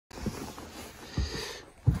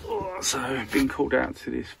So I've been called out to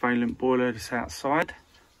this Valent boiler that's outside,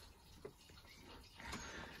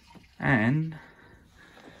 and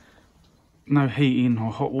no heating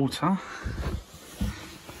or hot water.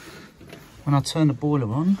 When I turn the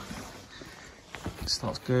boiler on, it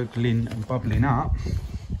starts gurgling and bubbling up.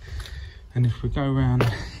 And if we go around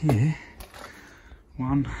here,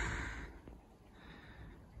 one,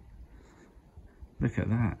 look at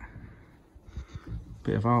that,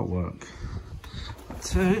 bit of artwork.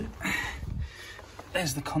 Two,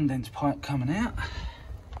 there's the condensate pipe coming out,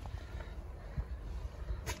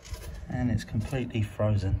 and it's completely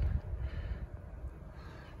frozen.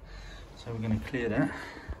 So we're going to clear that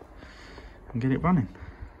and get it running.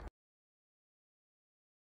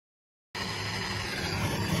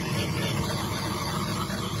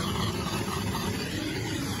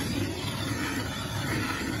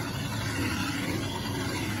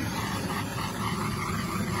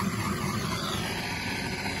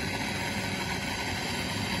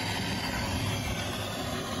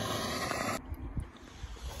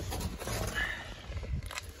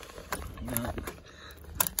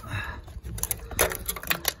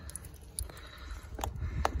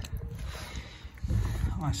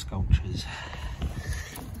 Nice sculptures.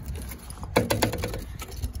 I think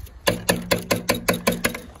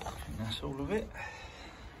that's all of it.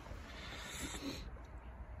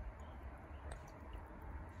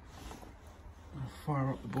 I'll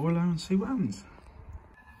fire up the boiler and see what happens.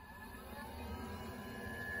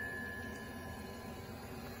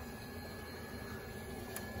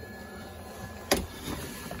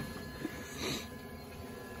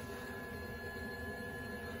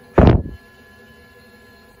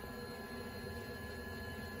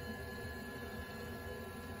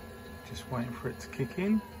 Just waiting for it to kick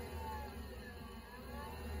in.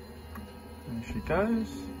 There she goes.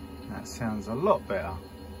 That sounds a lot better.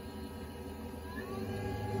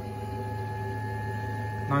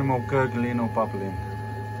 No more gurgling or bubbling.